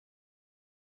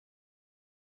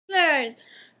Twizzlers.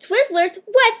 Twizzlers?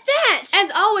 What's that?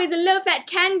 As always, a low-fat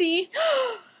candy.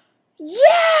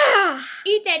 Yeah!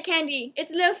 Eat that candy.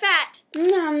 It's low-fat.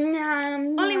 Nom,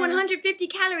 nom, Only nom. 150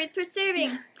 calories per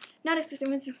serving. Not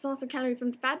excessive source of calories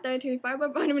from fat, dietary fiber,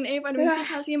 vitamin A, vitamin C,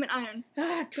 calcium, and iron.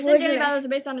 Percent daily values are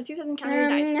based on a 2,000 calorie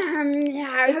diet.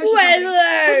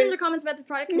 Twizzlers! Questions or comments about this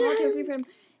product can all take free from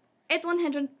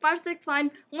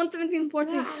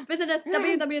 8100-565-11714. Visit us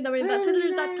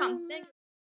www.twizzlers.com. Thank you.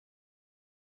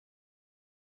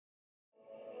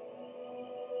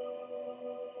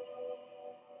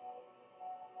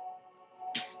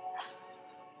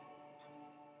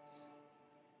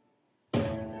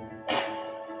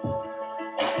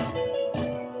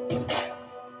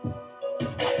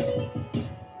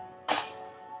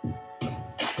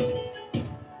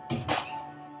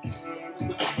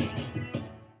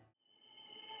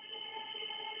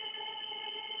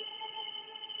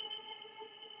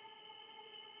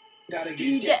 Gotta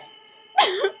get that.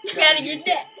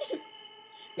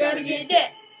 Gotta get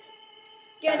that.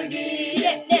 Gotta get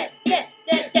that. Gotta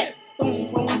get that.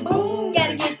 Boom, boom, boom.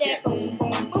 Gotta get that. Boom,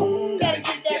 boom, boom. Gotta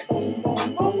get that. Boom,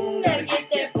 boom, boom. Gotta get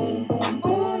that. Boom, boom,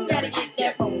 boom. Gotta get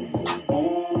that. Boom, boom,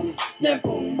 boom. That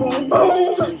boom, boom,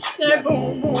 boom. That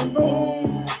boom, boom,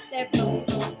 boom. That boom,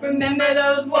 boom. Remember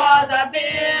those walls I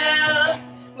built?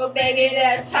 Well, baby,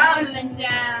 they're tumbling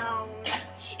down.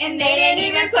 And they didn't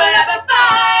even put up a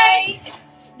fight.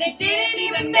 They didn't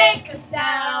even make a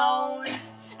sound.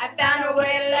 I found a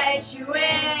way to let you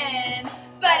in,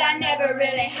 but I never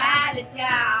really had a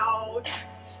doubt.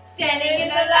 Standing in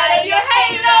the light of your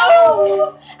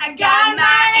halo, I got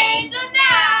my angel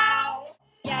now.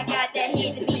 Yeah, I got that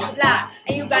heat to beat block,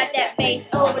 and you got that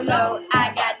bass overload.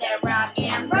 I got that rock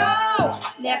and roll,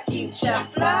 that future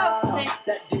flow, that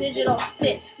digital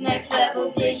spit, next level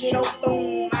digital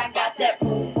boom. I got that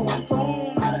boom, boom,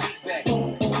 boom, boom,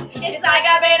 boom. It's like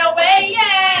I've been away,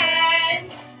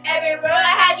 every rule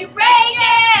I had you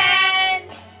breaking.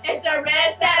 It's the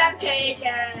risk that I'm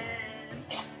taking.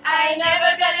 I ain't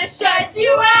never gonna shut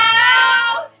you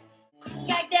out.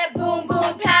 Like that boom,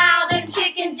 boom, pow. Them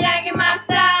chickens jacking my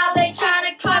style. They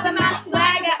tryna copy my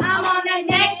swagger. I'm on that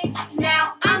next.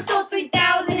 Now I'm so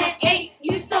 3008.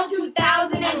 You so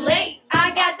 2000 and late.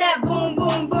 I got that boom,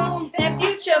 boom, boom. That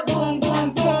future boom,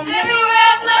 boom, boom. Everywhere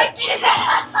I'm looking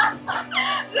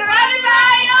surrounded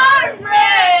by your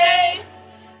embrace.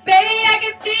 Baby, I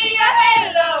can see your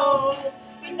halo.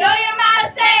 You know you're my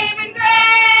saving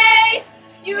grace.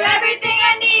 You're everything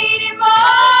I need and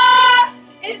more.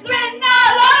 It's written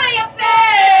all over your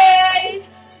face.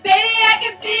 Baby, I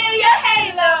can feel your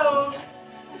halo.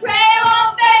 Pray it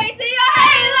won't fade. See your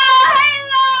halo,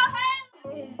 halo, halo.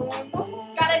 Boom, boom,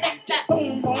 boom. Gotta get that.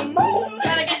 Boom, boom, boom.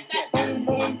 Gotta get that. Boom,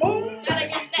 boom, boom. Gotta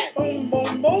get that. Boom,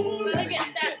 boom, boom. Gotta get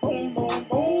that. Boom, boom,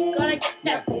 boom. Gotta get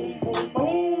that. Boom, boom,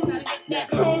 boom. Gotta get that.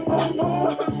 Boom, boom,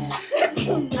 boom.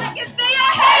 I can feel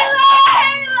your halo,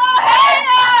 halo,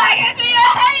 halo. I can feel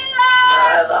your halo.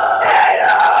 Halo,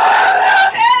 halo,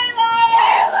 halo,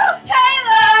 halo,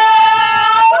 halo.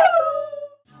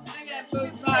 I got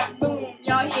boom, rock, boom.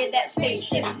 Y'all hear that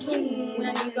spaceship boom?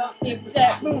 And you gon' snip,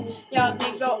 that boom. Y'all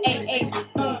think go A.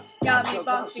 Y'all think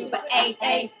go super A.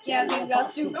 Y'all think go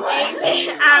super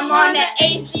A. I'm on the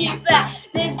HG flat.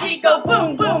 This beat go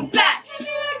boom, boom, back. Hit me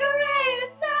like a ray of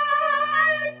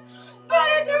sun,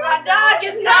 burning through my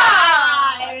darkest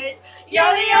night. You're the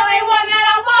only one that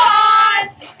I want,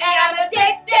 and I'm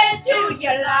addicted to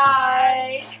your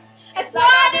light. I swear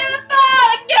I'll never fall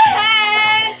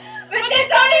again, but this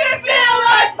don't even feel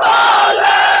like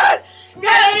falling.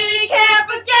 Gravity can't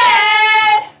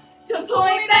forget to pull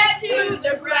me back to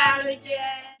the ground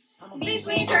again. Please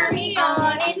we turn me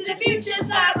on into the future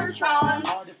Cybertron.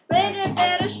 Better,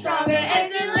 better, stronger,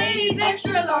 extra ladies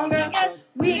extra longer. Cause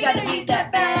we gotta beat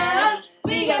that bounce,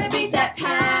 we gotta beat that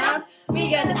pounce, we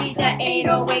gotta beat that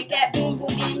 808, that boom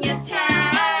boom in your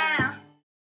town.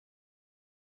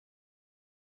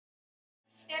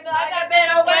 It's like I've been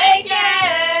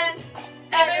awakened,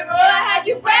 every rule I had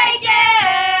you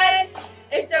breaking.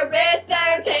 It's the risk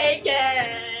that I'm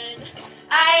taking.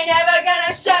 I ain't never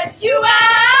gonna shut you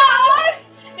out.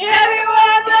 Everywhere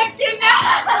I'm looking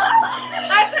out,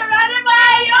 I'm surrounded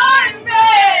by your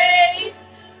embrace.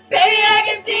 Baby, I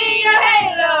can see your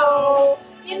halo.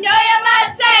 You know you're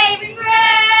my saving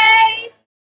grace.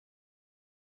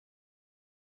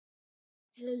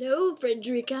 Hello,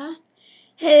 Frederica.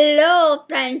 Hello,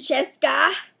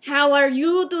 Francesca. How are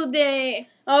you today?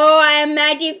 Oh, I am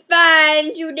mighty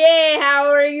fine today. How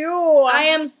are you? I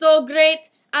am so great.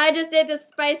 I just ate a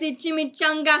spicy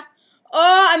chimichanga.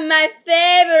 Oh, my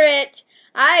favorite.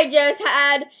 I just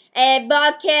had A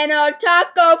volcano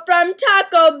taco from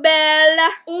Taco Bell.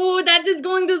 Ooh, that is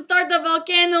going to start the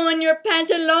volcano in your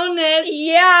pantalones.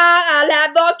 Yeah, I'll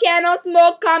have volcano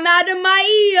smoke come out of my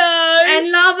ears.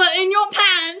 And lava in your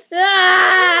pants.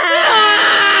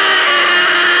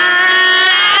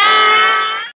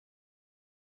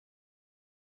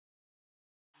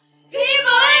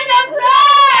 People in the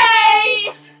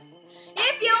place,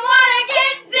 if you wanna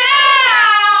get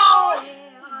down,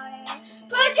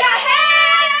 put your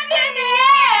hands in the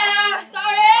air.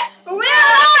 Sorry, we're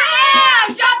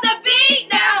on. Drop the beat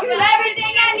now. You're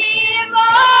everything I need and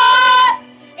more.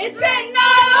 It's written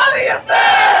all over your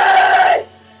face.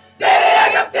 Baby, I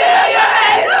can feel your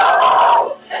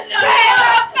halo.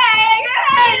 Halo, baby,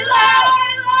 halo,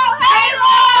 halo,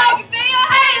 halo. I can feel your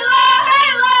halo,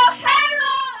 halo,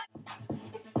 halo.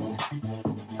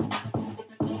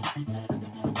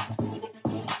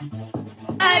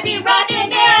 I be rocking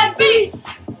them beats.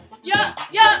 Yup,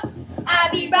 yup. I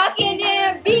be rocking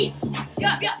them beats.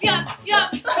 Yup, yup, yup,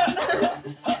 yup.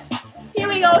 Here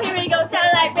we go,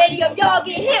 satellite radio. Y'all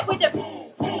get hit with the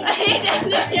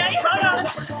hold on.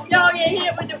 Y'all get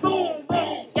hit with the boom,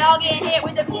 boom. Y'all get hit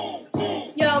with the boom.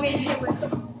 Y'all get hit with the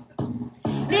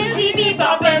this beat be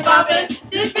bumpin', bumpin'.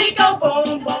 This beat go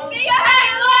boom, boom. Be a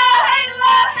halo,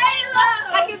 halo, halo.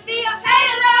 I can be a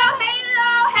halo, halo,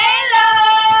 halo.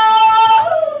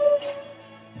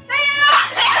 Halo,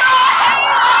 halo,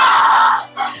 halo.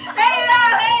 Halo,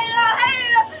 halo,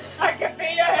 halo. I can be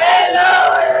a halo,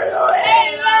 halo,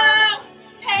 halo.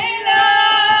 Halo.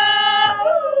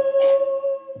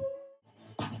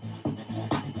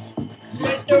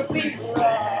 Let the beat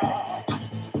rock.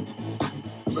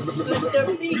 Let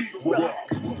the beat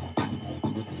rock.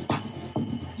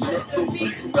 Let the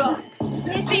beat rock.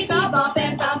 This beat go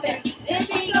bumpin', bumpin'. This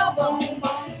beat go boom,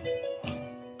 boom.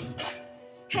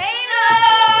 Halo.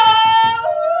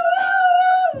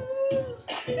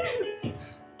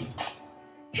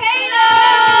 Halo.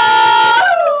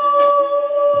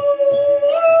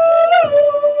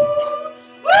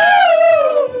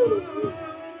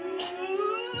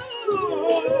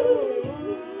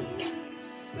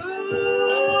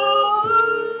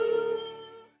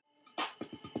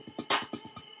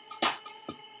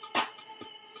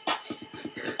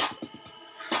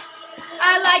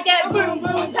 I like that boom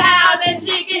boom pow, that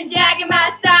chicken jack in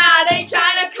my style. They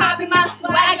trying to copy my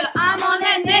swagger. I'm on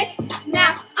that next.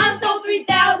 Now I'm sold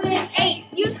 3008.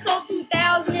 You sold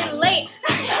 2000 and late.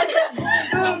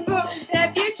 Boom boom,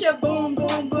 that future boom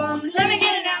boom boom. Let me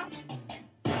get it now.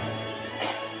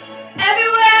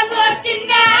 Everywhere I'm looking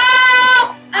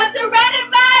now, I'm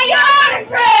surrounded by your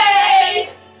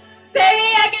grace. Baby,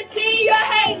 I can see your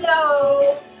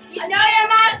halo. You know you're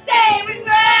my saving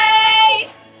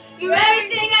grace. You're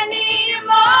everything I need and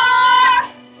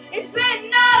more. It's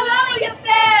written all over your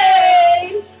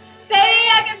face. Baby,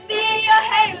 I can feel your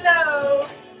halo.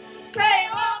 Pray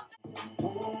on.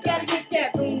 Gotta get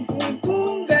that boom, boom,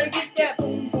 boom. Gotta get that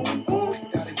boom, boom, boom.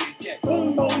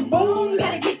 Boom, boom, boom.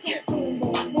 Gotta get that boom,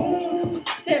 boom, boom.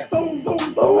 That boom,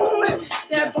 boom, boom.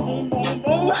 That boom, boom,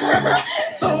 boom.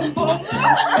 Boom, boom, boom.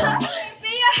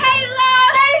 Be a halo,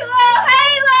 halo,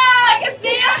 halo. I can be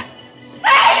a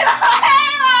halo,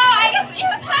 halo. I can be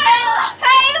a halo,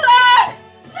 halo.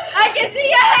 I can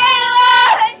see a halo,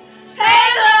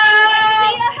 halo. I can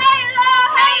see a halo,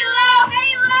 halo,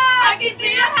 halo. I can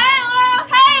see a halo,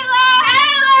 halo,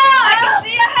 halo. I can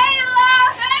see a halo,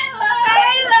 halo,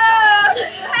 halo,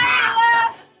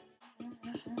 halo.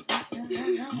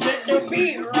 Let the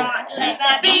beat rock, let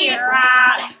the beat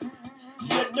rock.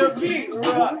 Let the beat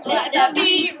rock, let the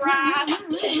beat rock.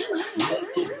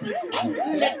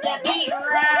 Let the beat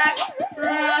rock,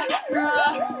 rock,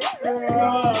 rock,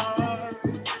 rock.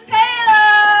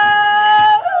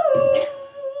 Halo.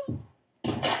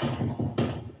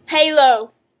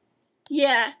 Halo.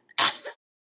 Yeah.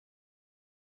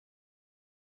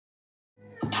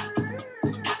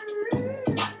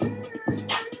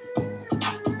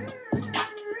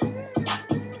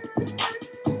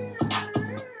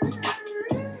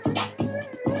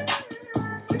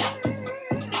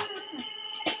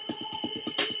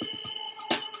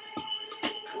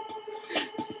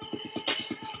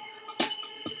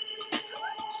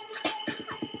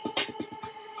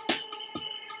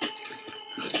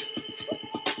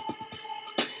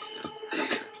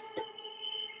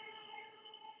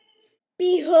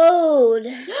 Behold.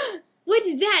 What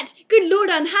is that? Good Lord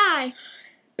on high.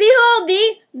 Behold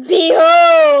thee.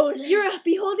 Behold. You're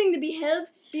beholding the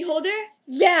beholder?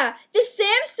 Yeah, the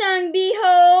Samsung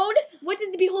Behold. What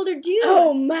does the beholder do?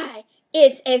 Oh my,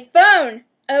 it's a phone.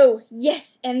 Oh,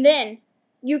 yes, and then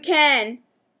you can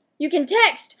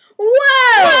text.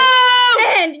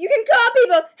 Whoa! And you can call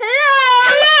people.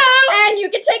 Hello! Hello! And you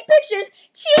can take pictures.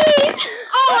 Cheese!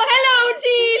 Oh, hello,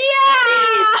 cheese!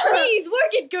 Yeah! Cheese,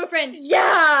 work it, girlfriend.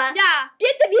 Yeah! Yeah.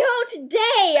 Get the behold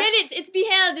today! Get it. It's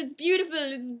beheld. It's beautiful.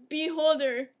 It's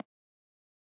beholder.